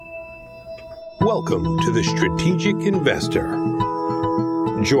Welcome to The Strategic Investor.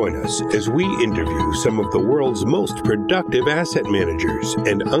 Join us as we interview some of the world's most productive asset managers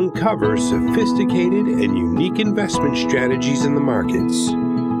and uncover sophisticated and unique investment strategies in the markets.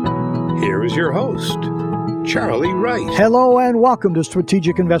 Here is your host, Charlie Wright. Hello and welcome to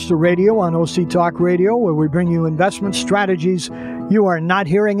Strategic Investor Radio on OC Talk Radio, where we bring you investment strategies you are not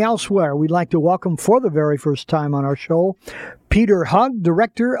hearing elsewhere. We'd like to welcome for the very first time on our show, Peter Hug,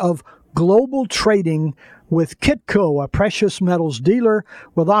 Director of Global Trading with Kitco, a precious metals dealer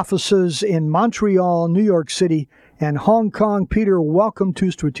with offices in Montreal, New York City, and Hong Kong. Peter, welcome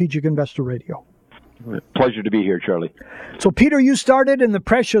to Strategic Investor Radio. Pleasure to be here, Charlie. So, Peter, you started in the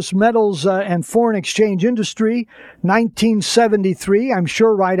precious metals and foreign exchange industry, 1973. I'm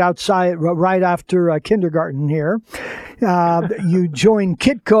sure right after kindergarten here. You joined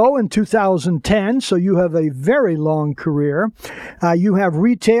Kitco in 2010, so you have a very long career. You have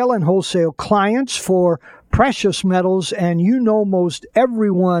retail and wholesale clients for precious metals, and you know most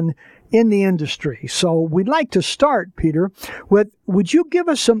everyone in the industry. So we'd like to start, Peter, with, would you give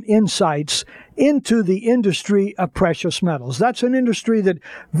us some insights into the industry of precious metals? That's an industry that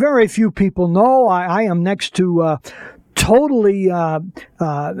very few people know. I am next to totally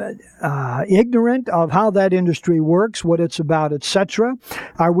ignorant of how that industry works, what it's about, etc.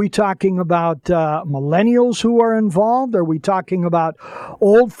 Are we talking about millennials who are involved? Are we talking about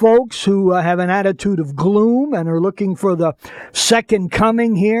old folks who have an attitude of gloom and are looking for the second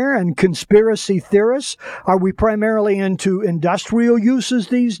coming here, and conspiracy theorists? Are we primarily into industrial uses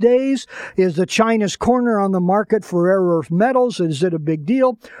these days? Is the China's corner on the market for rare earth metals? Is it a big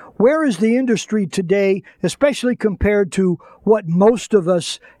deal? Where is the industry today, especially compared to what most of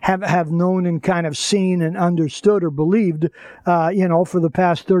us have known and kind of seen and understood or believed, for the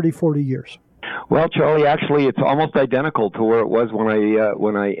past 30, 40 years? Well, Charlie, actually, it's almost identical to where it was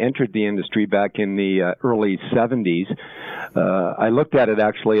when I entered the industry back in the early 70s. I looked at it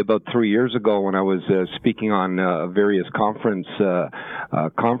actually about 3 years ago when I was speaking on various conference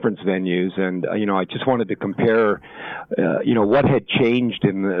venues, and I just wanted to compare, what had changed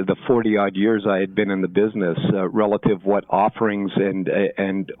in the 40-odd years I had been in the business relative what offerings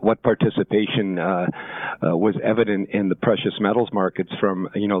and what participation was evident in the precious metals markets from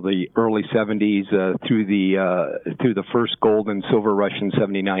the early 70s through the first gold and silver rush in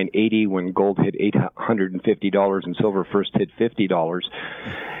 79-80, when gold hit $850 and silver first hit $50.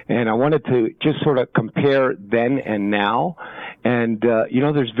 And I wanted to just sort of compare then and now. And,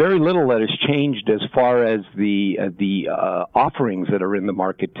 there's very little that has changed as far as the offerings that are in the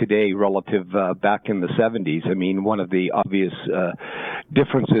market today relative back in the 70s. I mean, one of the obvious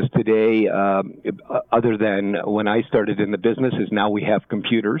differences today, other than when I started in the business, is now we have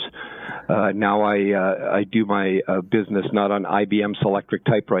computers. Now I do my business not on IBM Selectric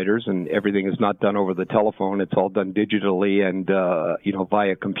typewriters, and everything is not done over the telephone. It's all done digitally and,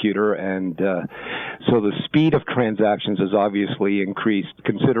 via computer. And so the speed of transactions has obviously increased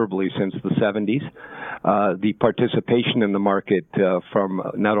considerably since the 70s. The participation in the market from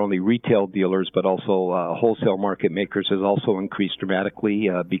not only retail dealers but also wholesale market makers has also increased dramatically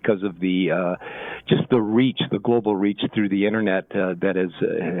because of the global reach through the internet that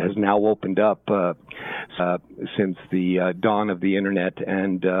has now opened up since the dawn of the internet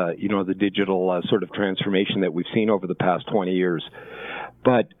and the digital sort of transformation that we've seen over the past 20 years.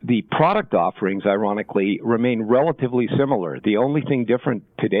 But the product offerings, ironically, remain relatively similar. The only thing different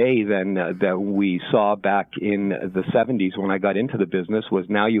today than that we saw back in the 70s when I got into the business was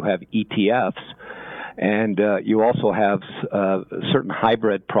now you have ETFs, and you also have certain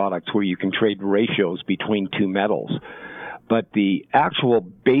hybrid products where you can trade ratios between two metals. But the actual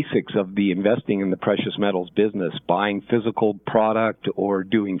basics of the investing in the precious metals business, buying physical product or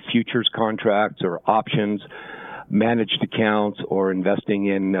doing futures contracts or options, managed accounts, or investing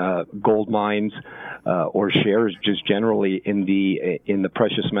in gold mines or shares just generally in the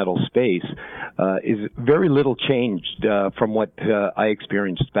precious metal space is very little changed from what I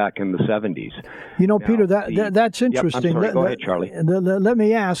experienced back in the 70s. Now, Peter, that's interesting. Yep, I'm sorry. Go ahead, Charlie. Let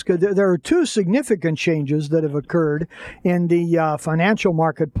me ask, there are two significant changes that have occurred in the financial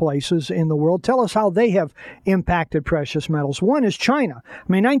marketplaces in the world. Tell us how they have impacted precious metals. One is China. I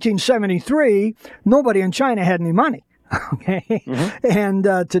mean, 1973, nobody in China had any money. Okay. Mm-hmm.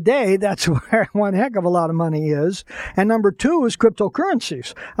 And today, that's where one heck of a lot of money is. And number two is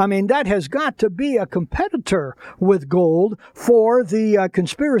cryptocurrencies. I mean, that has got to be a competitor with gold for the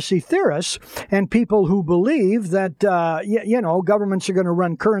conspiracy theorists and people who believe that, governments are going to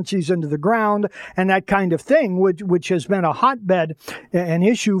run currencies into the ground and that kind of thing, which has been a hotbed, an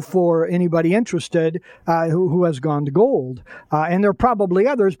issue for anybody interested who has gone to gold. And there are probably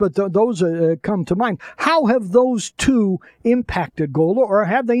others, but those come to mind. How have those two impacted gold, or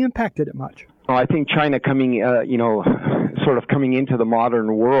have they impacted it much? Well, I think China coming into the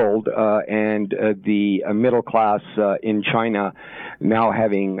modern world, and the middle class in China now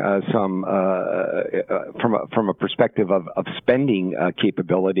having some, from a perspective of spending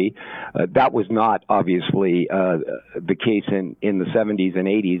capability, that was not obviously the case in the 70s and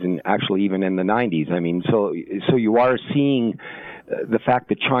 80s, and actually even in the 90s. I mean, so you are seeing the fact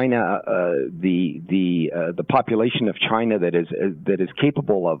that China, the population of China that is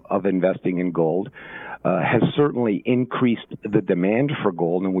capable of investing in gold, has certainly increased the demand for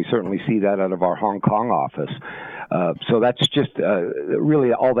gold, and we certainly see that out of our Hong Kong office. So that's just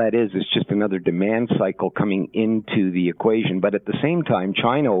really all that is just another demand cycle coming into the equation. But at the same time,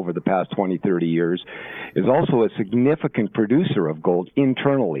 China over the past 20, 30 years is also a significant producer of gold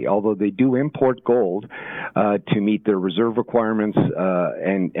internally, although they do import gold to meet their reserve requirements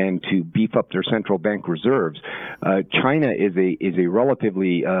and to beef up their central bank reserves. China is a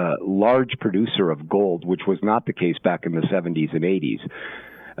relatively large producer of gold, which was not the case back in the 70s and 80s.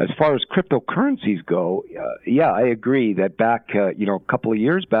 As far as cryptocurrencies go, I agree that back, a couple of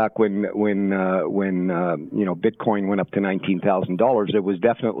years back when Bitcoin went up to $19,000, there was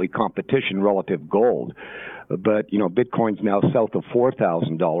definitely competition relative gold. But, Bitcoin's now south of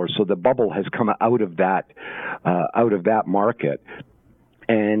 $4,000, so the bubble has come out of that market.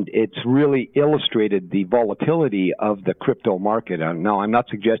 And it's really illustrated the volatility of the crypto market. Now, I'm not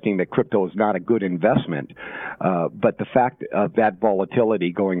suggesting that crypto is not a good investment, but the fact of that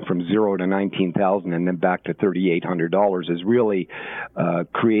volatility going from zero to $19,000 and then back to $3,800 has really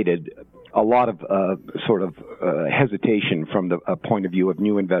created a lot of hesitation from the point of view of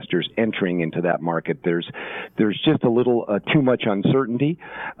new investors entering into that market. There's just a little too much uncertainty,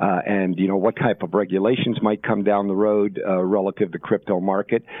 and what type of regulations might come down the road relative to crypto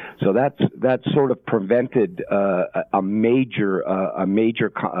market. So that's sort of prevented a major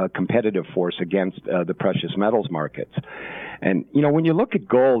competitive force against the precious metals markets. And, when you look at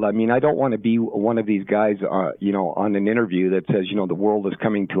gold, I mean, I don't want to be one of these guys, on an interview that says, the world is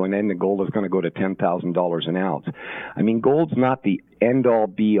coming to an end and gold is going to go to $10,000 an ounce. I mean, gold's not the end-all,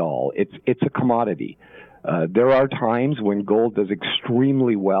 be-all. It's a commodity. There are times when gold does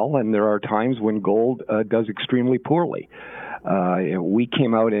extremely well, and there are times when gold does extremely poorly. We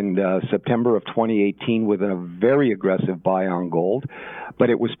came out in September of 2018 with a very aggressive buy on gold, but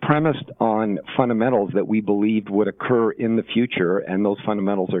it was premised on fundamentals that we believed would occur in the future, and those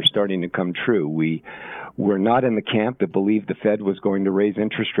fundamentals are starting to come true. We're not in the camp that believed the Fed was going to raise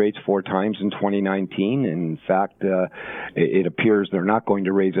interest rates 4 times in 2019. In fact, it appears they're not going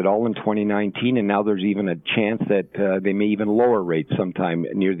to raise it all in 2019, and now there's even a chance that they may even lower rates sometime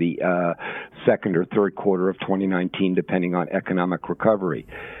near the second or third quarter of 2019, depending on economic recovery.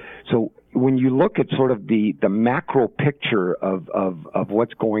 So when you look at sort of the macro picture of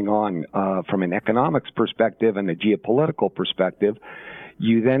what's going on from an economics perspective and a geopolitical perspective,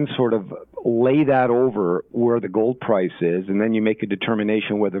 you then sort of lay that over where the gold price is, and then you make a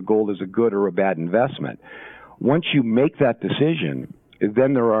determination whether gold is a good or a bad investment. Once you make that decision,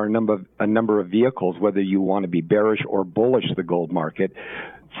 then there are a number of vehicles, whether you want to be bearish or bullish the gold market,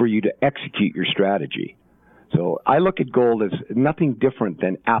 for you to execute your strategy. So I look at gold as nothing different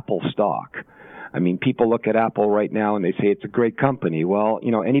than Apple stock. I mean, people look at Apple right now and they say it's a great company. Well,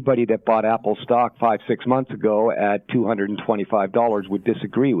 anybody that bought Apple stock 5-6 months ago at $225 would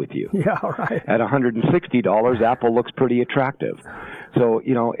disagree with you. Yeah, right. At $160, Apple looks pretty attractive. So,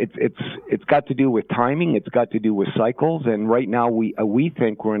 it's got to do with timing. It's got to do with cycles. And right now we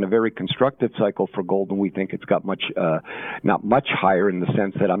think we're in a very constructive cycle for gold, and we think it's got not much higher in the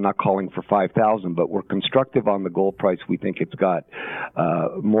sense that I'm not calling for 5,000, but we're constructive on the gold price. We think it's got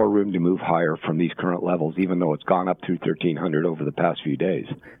more room to move higher from these current levels, even though it's gone up through 1,300 over the past few days.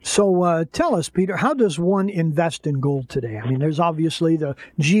 So tell us, Peter, how does one invest in gold today? I mean, there's obviously the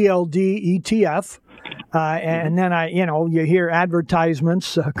GLD ETF. And then you hear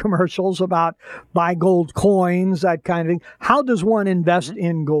advertisements, commercials about buy gold coins, that kind of thing. How does one invest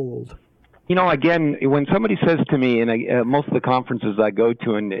in gold? Again, when somebody says to me, and most of the conferences I go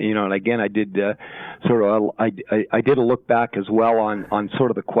to, and again, I did I did a look back as well on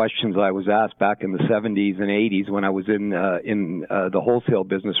sort of the questions I was asked back in the 70s and 80s when I was in the wholesale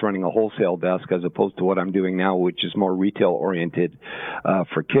business, running a wholesale desk, as opposed to what I'm doing now, which is more retail oriented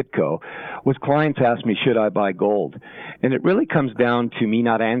for Kitco. Was clients ask me, should I buy gold? And it really comes down to me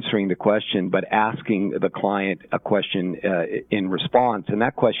not answering the question, but asking the client a question in response, and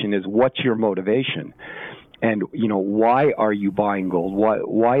that question is, what's your motivation? And, why are you buying gold?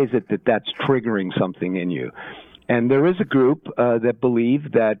 Why is it that that's triggering something in you? And there is a group that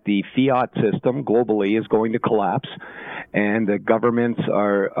believe that the fiat system globally is going to collapse, and the governments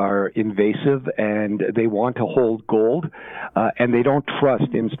are invasive, and they want to hold gold, and they don't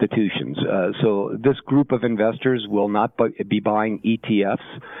trust institutions. So this group of investors will not be buying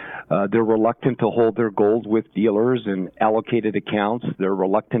ETFs. They're reluctant to hold their gold with dealers and allocated accounts. They're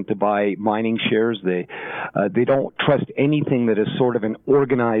reluctant to buy mining shares. They don't trust anything that is sort of an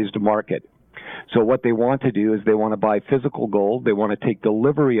organized market. So what they want to do is they want to buy physical gold. They want to take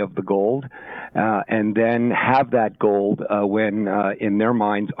delivery of the gold, and then have that gold when, in their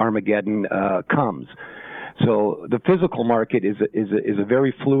minds, Armageddon comes. So the physical market is a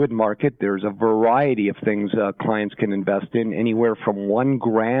very fluid market. There's a variety of things clients can invest in, anywhere from 1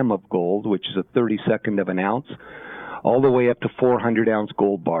 gram of gold, which is a 32nd of an ounce, all the way up to 400-ounce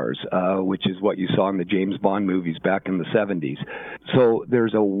gold bars, which is what you saw in the James Bond movies back in the 70s. So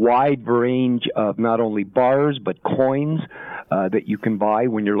there's a wide range of not only bars, but coins that you can buy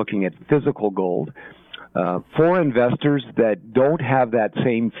when you're looking at physical gold. For investors that don't have that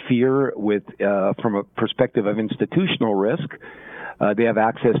same fear from a perspective of institutional risk, they have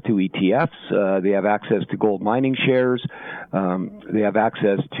access to ETFs, they have access to gold mining shares, they have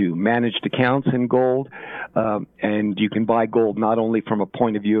access to managed accounts in gold, and you can buy gold not only from a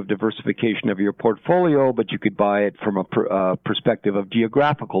point of view of diversification of your portfolio, but you could buy it from a perspective of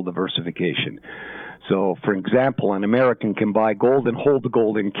geographical diversification. So, for example, an American can buy gold and hold the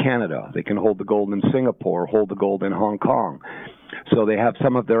gold in Canada. They can hold the gold in Singapore, hold the gold in Hong Kong. So they have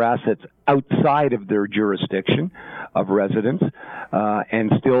some of their assets outside of their jurisdiction of residence,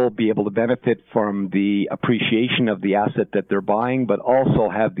 and still be able to benefit from the appreciation of the asset that they're buying, but also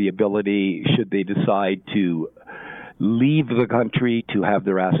have the ability, should they decide to leave the country, to have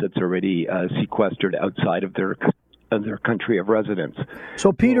their assets already sequestered outside of their country of residence.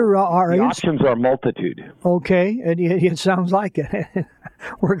 So, Peter, the options are multitude. Okay, and it sounds like it.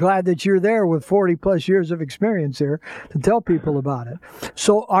 We're glad that you're there with 40 plus years of experience here to tell people about it.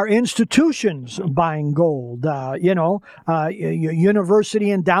 So, are institutions buying gold?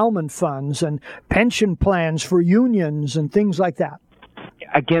 University endowment funds and pension plans for unions and things like that?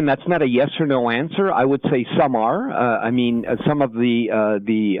 Again, that's not a yes or no answer. I would say some are. Some of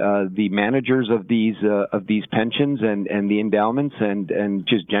the managers of these pensions and the endowments and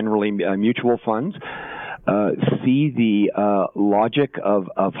just generally mutual funds see the logic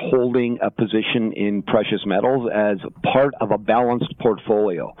of holding a position in precious metals as part of a balanced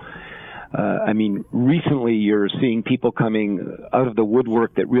portfolio. Recently you're seeing people coming out of the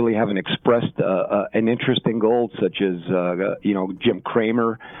woodwork that really haven't expressed an interest in gold, such as, Jim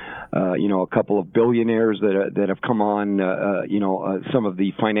Cramer, a couple of billionaires that have come on, some of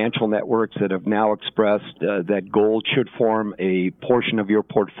the financial networks that have now expressed that gold should form a portion of your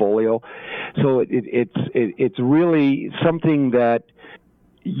portfolio. So it's really something that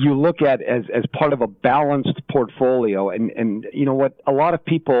you look at as part of a balanced portfolio, and you know what a lot of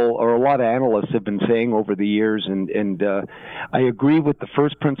people or a lot of analysts have been saying over the years, and I agree with the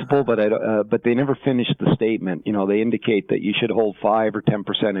first principle, but they never finish the statement. They indicate that you should hold 5 or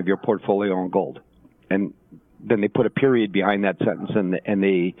 10% of your portfolio on gold, and then they put a period behind that sentence and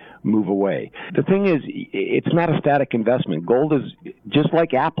they move away. The thing is, it's not a static investment. Gold is just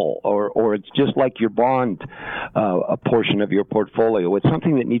like Apple or it's just like your bond, a portion of your portfolio. It's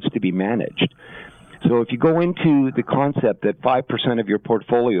something that needs to be managed. So if you go into the concept that 5% of your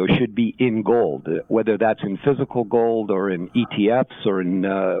portfolio should be in gold, whether that's in physical gold or in ETFs or in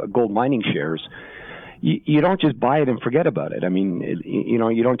gold mining shares, you don't just buy it and forget about it.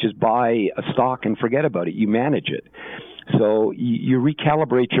 You don't just buy a stock and forget about it. You manage it. So you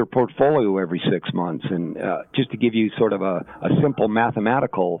recalibrate your portfolio every 6 months. And just to give you sort of a simple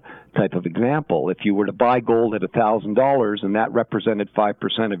mathematical type of example, if you were to buy gold at $1,000 and that represented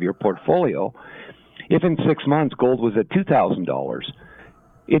 5% of your portfolio, if in 6 months gold was at $2,000,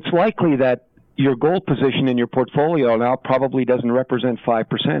 it's likely that your gold position in your portfolio now probably doesn't represent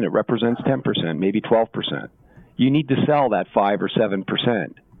 5%. It represents 10%, maybe 12%. You need to sell that 5 or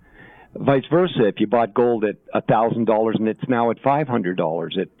 7%. Vice versa, if you bought gold at $1,000 and it's now at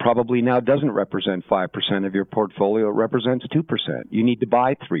 $500, it probably now doesn't represent 5% of your portfolio. It represents 2%. You need to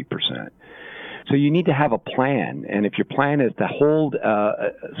buy 3%. So you need to have a plan, and if your plan is to hold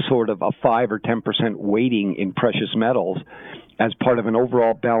sort of a 5 or 10% weighting in precious metals as part of an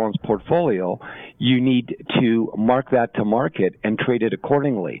overall balanced portfolio, you need to mark that to market and trade it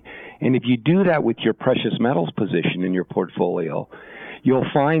accordingly. And if you do that with your precious metals position in your portfolio, you'll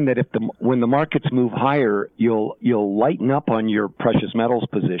find that when the markets move higher, you'll lighten up on your precious metals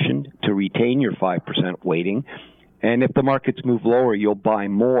position to retain your 5% weighting. And if the markets move lower, you'll buy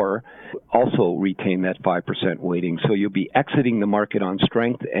more, also retain that 5% weighting. So you'll be exiting the market on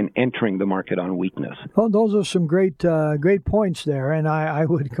strength and entering the market on weakness. Well, those are some great points there. And I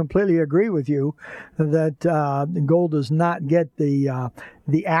would completely agree with you that gold does not get the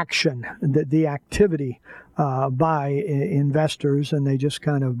action, the activity by investors, and they just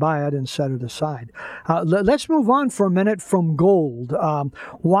kind of buy it and set it aside. Let's move on for a minute from gold.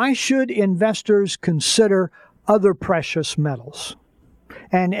 Why should investors consider other precious metals,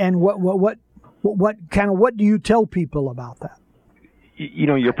 and what do you tell people about that? You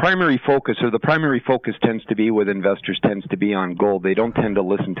know, your primary focus, or the primary focus tends to be with investors, tends to be on gold. They don't tend to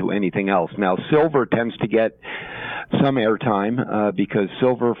listen to anything else. Now, silver tends to get some airtime because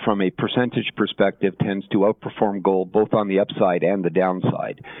silver, from a percentage perspective, tends to outperform gold both on the upside and the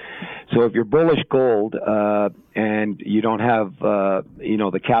downside. So if you're bullish gold and you don't have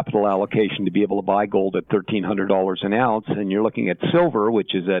the capital allocation to be able to buy gold at $1,300 an ounce, and you're looking at silver,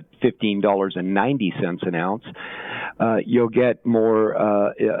 which is at $15.90 an ounce, you'll get more.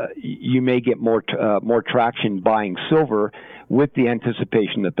 You may get more traction buying silver with the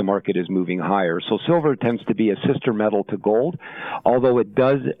anticipation that the market is moving higher. So silver tends to be a sister metal to gold, although it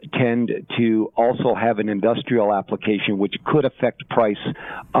does tend to also have an industrial application which could affect price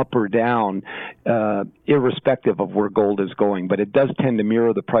up or down, irrespective of where gold is going. But it does tend to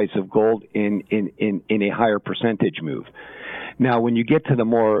mirror the price of gold in a higher percentage move. Now, when you get to the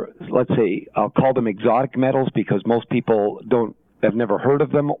more, let's say, I'll call them exotic metals because most people have never heard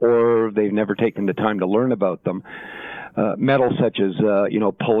of them or they've never taken the time to learn about them. Metals such as,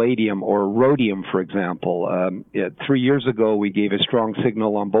 palladium or rhodium, for example. 3 years ago, we gave a strong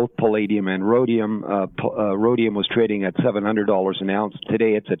signal on both palladium and rhodium. Rhodium was trading at $700 an ounce.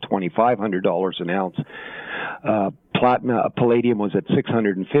 Today, it's at $2,500 an ounce. Palladium was at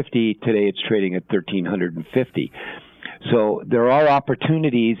 $650. Today, it's trading at $1,350. So there are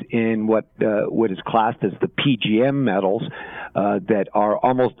opportunities in what is classed as the PGM metals that are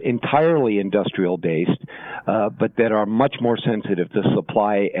almost entirely industrial-based, but that are much more sensitive to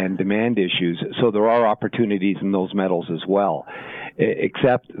supply and demand issues. So there are opportunities in those metals as well,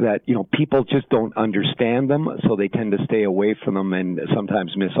 except that people just don't understand them, so they tend to stay away from them and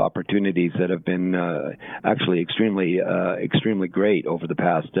sometimes miss opportunities that have been actually extremely great over the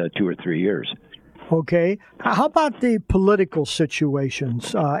past 2 or 3 years. Okay. How about the political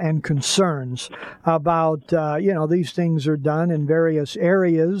situations and concerns about, these things are done in various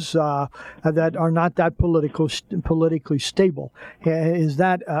areas that are not that politically stable? Is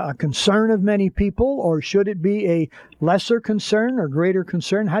that a concern of many people, or should it be a lesser concern or greater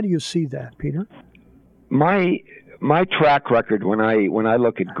concern? How do you see that, Peter? My track record when I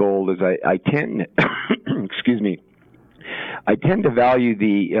look at gold is I tend, excuse me, I tend to value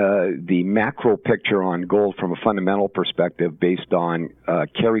the macro picture on gold from a fundamental perspective based on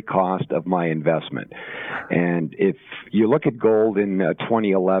carry cost of my investment. And if you look at gold in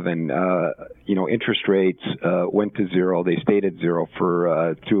 2011, interest rates went to zero. They stayed at zero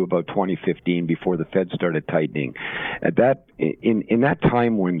for through about 2015 before the Fed started tightening. At that in that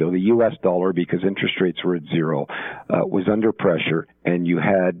time window, the U.S. dollar, because interest rates were at zero, was under pressure, and you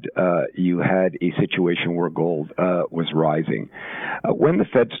had a situation where gold was rising. When the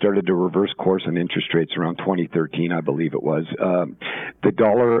Fed started to reverse course on interest rates around 2013, I believe it was, the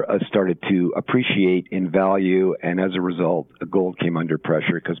dollar started to appreciate in value, and as a result, gold came under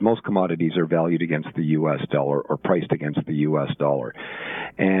pressure because most commodities are valued against the U.S. dollar or priced against the U.S. dollar.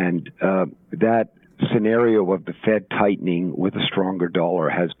 And that scenario of the Fed tightening with a stronger dollar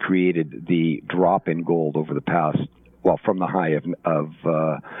has created the drop in gold over the past, from the high of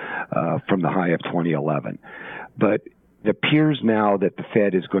 2011. But it appears now that the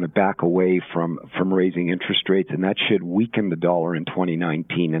Fed is going to back away from raising interest rates, and that should weaken the dollar in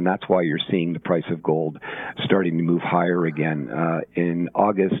 2019, and that's why you're seeing the price of gold starting to move higher again. In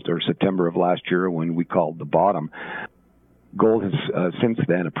August or September of last year, when we called the bottom, gold has since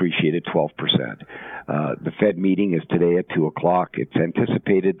then appreciated 12%. The Fed meeting is today at 2 o'clock. It's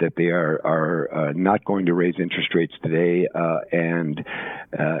anticipated that they are not going to raise interest rates today, and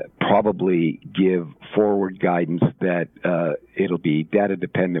probably give forward guidance that it'll be data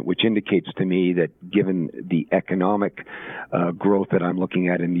dependent, which indicates to me that given the economic growth that I'm looking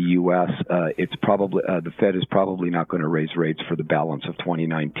at in the U.S., it's probably the Fed is probably not going to raise rates for the balance of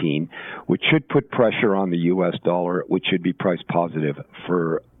 2019, which should put pressure on the U.S. dollar, which should be price positive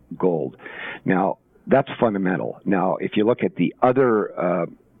for gold. Now, that's fundamental. Now, if you look at the other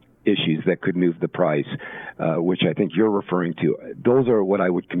issues that could move the price, which I think you're referring to, those are what I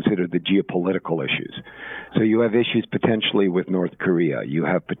would consider the geopolitical issues. So you have issues potentially with North Korea. You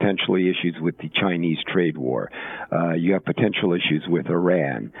have potentially issues with the Chinese trade war. You have potential issues with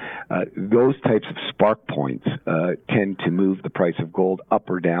Iran. Those types of spark points tend to move the price of gold up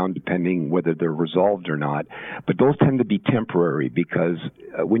or down depending whether they're resolved or not. But those tend to be temporary because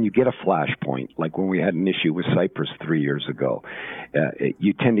when you get a flashpoint, like when we had an issue with Cyprus 3 years ago,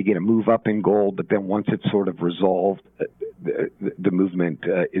 you tend to get a move up in gold, but then once it's sort of resolved, the movement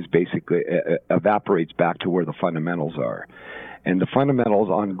is basically evaporates back to where the fundamentals are. And the fundamentals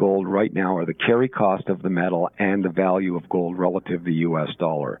on gold right now are the carry cost of the metal and the value of gold relative to the U.S.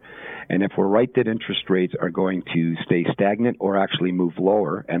 dollar. And if we're right that interest rates are going to stay stagnant or actually move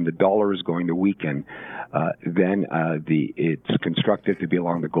lower and the dollar is going to weaken, then it's constructive to be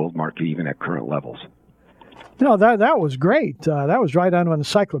along the gold market even at current levels. No, that was great. That was right out of an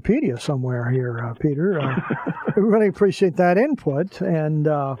encyclopedia somewhere here, Peter. I really appreciate that input, and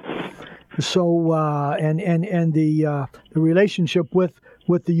so and the relationship with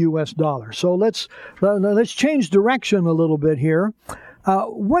the U.S. dollar. So let's change direction a little bit here.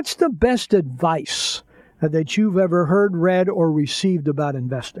 What's the best advice that you've ever heard, read, or received about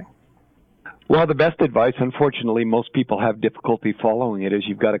investing? Well, the best advice, unfortunately, most people have difficulty following it, is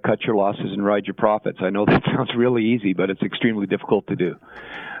you've got to cut your losses and ride your profits. I know that sounds really easy, but it's extremely difficult to do.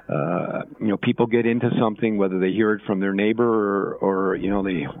 People get into something, whether they hear it from their neighbor or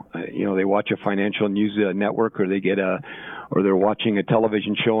they watch a financial news network, or or they're watching a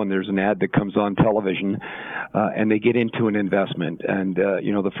television show and there's an ad that comes on television, and they get into an investment. And,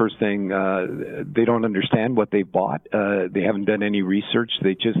 the first thing, they don't understand what they've bought. They haven't done any research.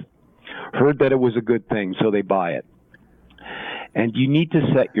 They just heard that it was a good thing, so they buy it. And you need to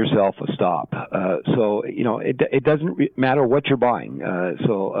set yourself a stop. It doesn't matter what you're buying.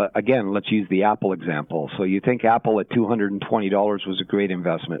 Again, let's use the Apple example. So you think Apple at $220 was a great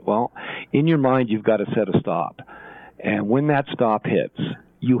investment. Well, in your mind, you've got to set a stop. And when that stop hits,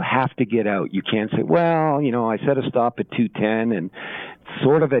 you have to get out. You can't say, well, I set a stop at 210 and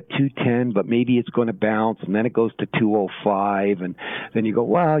sort of at 210, but maybe it's going to bounce, and then it goes to 205, and then you go,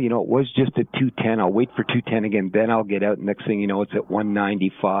 well, it was just at 210. I'll wait for 210 again, then I'll get out. Next thing you know, it's at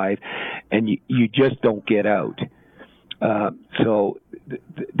 195, and you just don't get out. So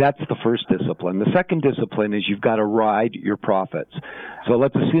that's the first discipline. The second discipline is you've got to ride your profits. So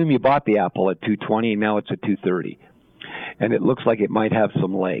let's assume you bought the Apple at 220, and now it's at 230. And it looks like it might have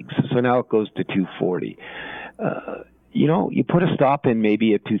some legs. So now it goes to 240. You put a stop in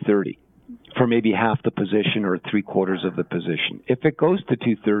maybe at 230 for maybe half the position or 3/4 of the position. If it goes to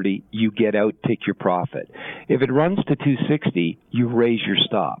 230, you get out, take your profit. If it runs to 260, you raise your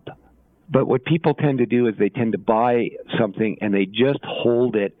stop. But what people tend to do is they tend to buy something and they just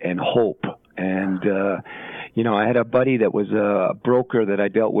hold it and hope. And, I had a buddy that was a broker that I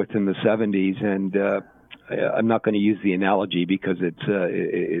dealt with in the 70s, and I'm not going to use the analogy because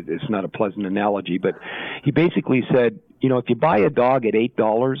it's not a pleasant analogy, but he basically said, if you buy a dog at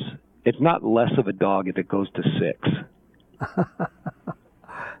 $8, it's not less of a dog if it goes to $6.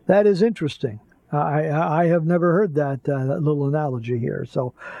 That is interesting. I have never heard that little analogy here.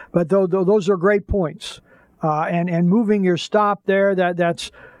 So, but those are great points. And moving your stop there, that's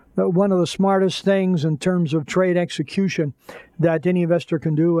one of the smartest things in terms of trade execution that any investor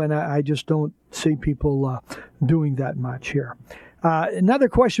can do, and I just don't see people doing that much here. Another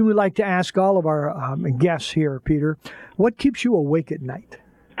question we like to ask all of our guests here, Peter: what keeps you awake at night?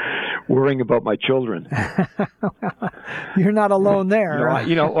 Worrying about my children. You're not alone there.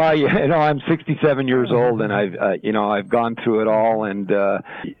 I'm 67 years old, and I've gone through it all, and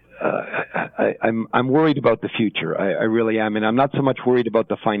I'm worried about the future. I really am, and I'm not so much worried about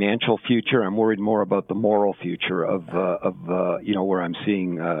the financial future. I'm worried more about the moral future of where I'm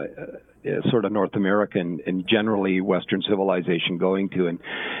seeing sort of North America and generally Western civilization going to. And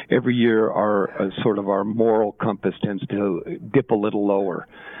every year, our moral compass tends to dip a little lower.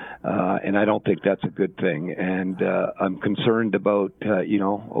 And I don't think that's a good thing. And I'm concerned about,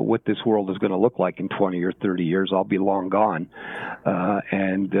 what this world is going to look like in 20 or 30 years. I'll be long gone.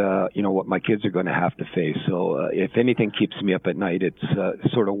 And what my kids are going to have to face. So if anything keeps me up at night, it's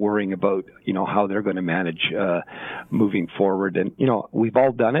sort of worrying about, how they're going to manage moving forward. And, we've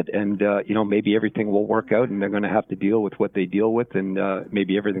all done it. And, maybe everything will work out and they're going to have to deal with what they deal with. And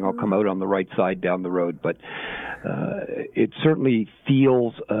maybe everything will come out on the right side down the road. But it certainly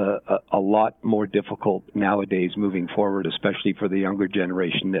feels a lot more difficult nowadays moving forward, especially for the younger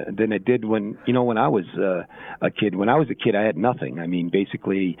generation, than it did when I was a kid. When I was a kid, I had nothing. I mean,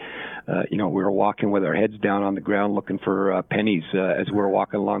 basically, we were walking with our heads down on the ground looking for pennies as we were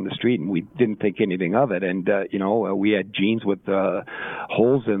walking along the street, and we didn't think anything of it. And, we had jeans with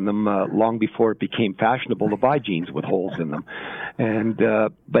holes in them long before it became fashionable to buy jeans with holes in them. And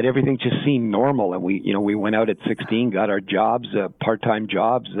but everything just seemed normal, and we went out at 16, got our jobs, part-time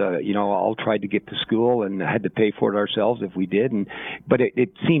jobs. All tried to get to school and had to pay for it ourselves if we did. But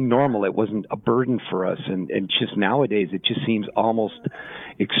it seemed normal. It wasn't a burden for us. And just nowadays, it just seems almost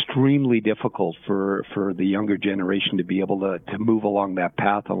extremely difficult for the younger generation to be able to move along that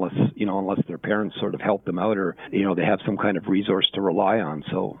path unless their parents sort of help them out or they have some kind of resource to rely on.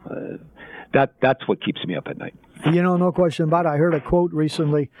 So that's what keeps me up at night. No question about it. I heard a quote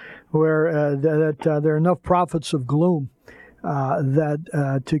recently where that there are enough prophets of gloom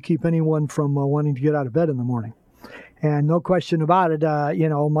that to keep anyone from wanting to get out of bed in the morning. And no question about it,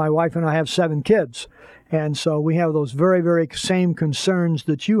 my wife and I have 7 kids. And so we have those very, very same concerns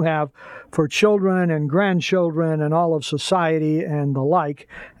that you have for children and grandchildren and all of society and the like.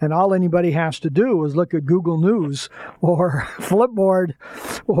 And all anybody has to do is look at Google News or Flipboard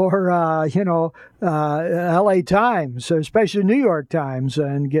or, LA Times, especially New York Times,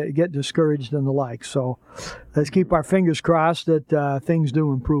 and get discouraged and the like. So let's keep our fingers crossed that things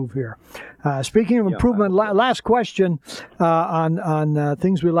do improve here. Speaking of improvement, last question on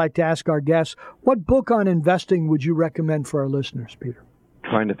things we like to ask our guests. What book on investing would you recommend for our listeners, Peter?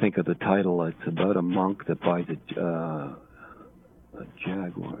 Trying to think of the title. It's about a monk that buys a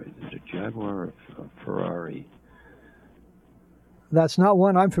Jaguar. Is it a Jaguar or a Ferrari? That's not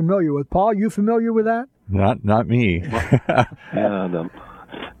one I'm familiar with. Paul, you familiar with that? Not me. Yeah,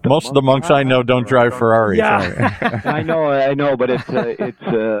 most of the monks I know don't drive Ferraris. Yeah. I know, but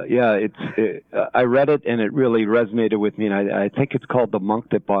I read it and it really resonated with me, and I think it's called The Monk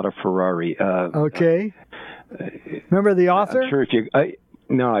That Bought a Ferrari. Okay. Remember the author? I'm sure if you.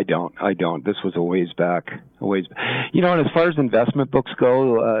 No, I don't. This was a ways back. And as far as investment books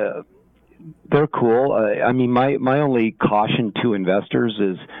go, they're cool. I mean, my only caution to investors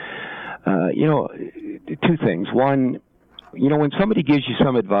is, 2 things. One, when somebody gives you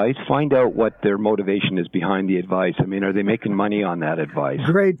some advice, find out what their motivation is behind the advice. I mean, are they making money on that advice?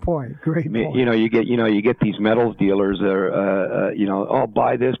 Great point. You get these metals dealers that are,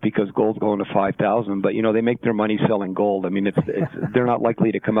 buy this because gold's going to 5,000, but they make their money selling gold. I mean, it's they're not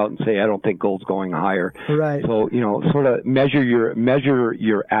likely to come out and say, I don't think gold's going higher. Right. So sort of measure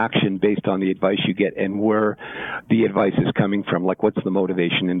your action based on the advice you get and where the advice is coming from. Like, what's the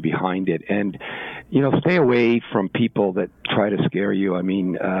motivation in behind it? And stay away from people that try to scare you. I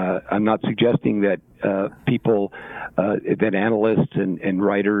mean, I'm not suggesting that people, that analysts and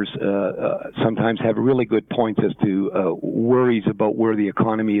writers sometimes have really good points as to worries about where the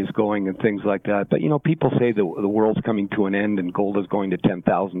economy is going and things like that. But, people say the world's coming to an end and gold is going to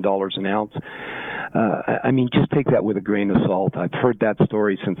 $10,000 an ounce. I mean, just take that with a grain of salt. I've heard that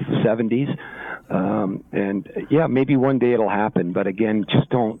story since the 70s. Maybe one day it'll happen. But again, just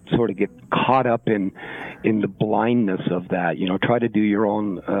don't sort of get caught up in the blindness of that. Try to do your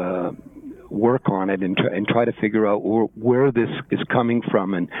own work on it and try to figure out where this is coming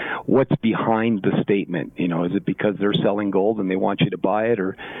from and what's behind the statement. Is it because they're selling gold and they want you to buy it,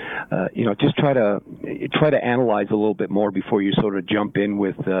 or just try to analyze a little bit more before you sort of jump in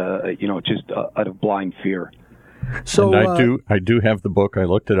with just out of blind fear. So and I do have the book. I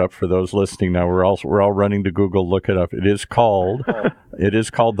looked it up for those listening now. We're all running to Google. Look it up. It is called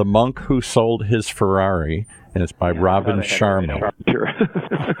The Monk Who Sold His Ferrari, and it's by Robin Sharma.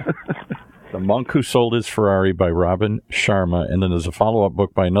 The Monk Who Sold His Ferrari by Robin Sharma, and then there's a follow-up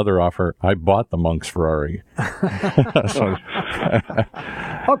book by another author, I Bought the Monk's Ferrari.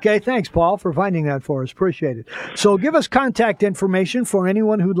 Okay, thanks, Paul, for finding that for us. Appreciate it. So give us contact information for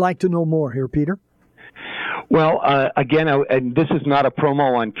anyone who'd like to know more here, Peter. Well, again, and this is not a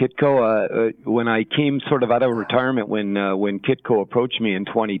promo on Kitco. When I came sort of out of retirement, when Kitco approached me in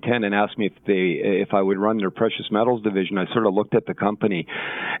 2010 and asked me if I would run their precious metals division, I sort of looked at the company,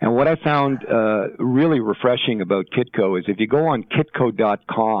 and what I found really refreshing about Kitco is if you go on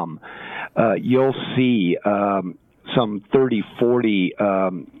Kitco.com, you'll see some 30, 40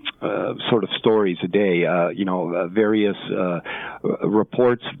 sort of stories a day, various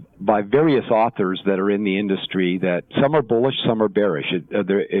reports by various authors that are in the industry that some are bullish, some are bearish.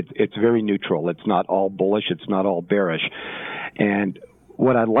 It's very neutral. It's not all bullish. It's not all bearish. And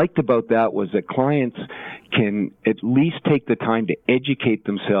what I liked about that was that clients can at least take the time to educate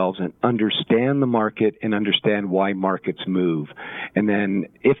themselves and understand the market and understand why markets move. And then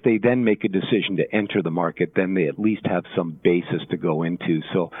if they then make a decision to enter the market, then they at least have some basis to go into.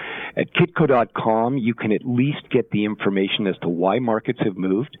 So at Kitco.com, you can at least get the information as to why markets have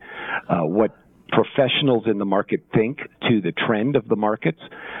moved, what professionals in the market think to the trend of the markets,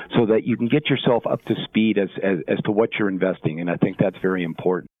 so that you can get yourself up to speed as to what you're investing. And I think that's very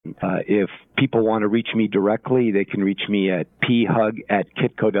important. If people want to reach me directly, they can reach me at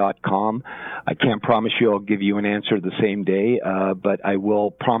phug@kitco.com. I can't promise you I'll give you an answer the same day, but I will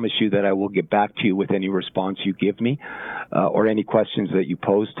promise you that I will get back to you with any response you give me or any questions that you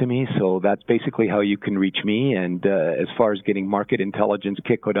pose to me. So that's basically how you can reach me. And as far as getting market intelligence,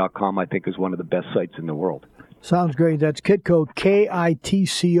 Kitco.com, I think, is one of the best sites in the world. Sounds great. That's Kitco,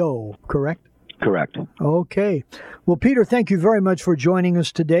 Kitco, correct? Correct. Okay. Well, Peter, thank you very much for joining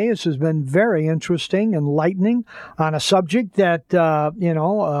us today. This has been very interesting, enlightening on a subject that,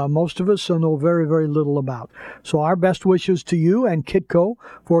 most of us know very, very little about. So our best wishes to you and Kitco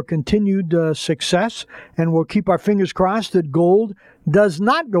for continued success, and we'll keep our fingers crossed that gold does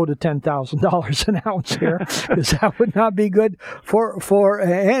not go to $10,000 an ounce here, because that would not be good for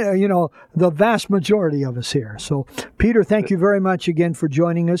the vast majority of us here. So, Peter, thank you very much again for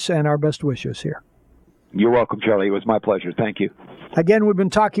joining us, and our best wishes here. You're welcome, Charlie. It was my pleasure. Thank you. Again, we've been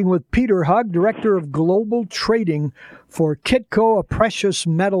talking with Peter Hug, Director of Global Trading for Kitco, a precious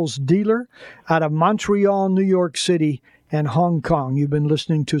metals dealer out of Montreal, New York City, and Hong Kong. You've been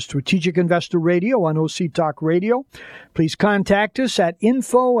listening to Strategic Investor Radio on OC Talk Radio. Please contact us at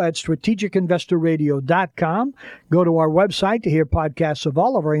info@strategicinvestorradio.com. Go to our website to hear podcasts of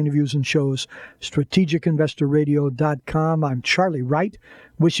all of our interviews and shows, strategicinvestorradio.com. I'm Charlie Wright,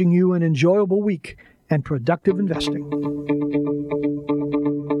 wishing you an enjoyable week and productive investing.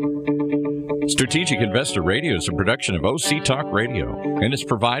 Strategic Investor Radio is a production of OC Talk Radio and is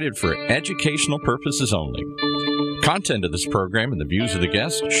provided for educational purposes only. Content of this program and the views of the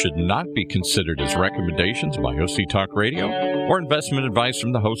guests should not be considered as recommendations by OC Talk Radio or investment advice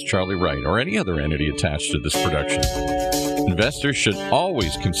from the host Charlie Wright or any other entity attached to this production. Investors should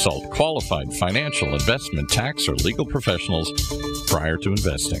always consult qualified financial, investment, tax, or legal professionals prior to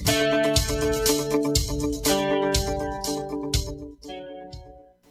investing.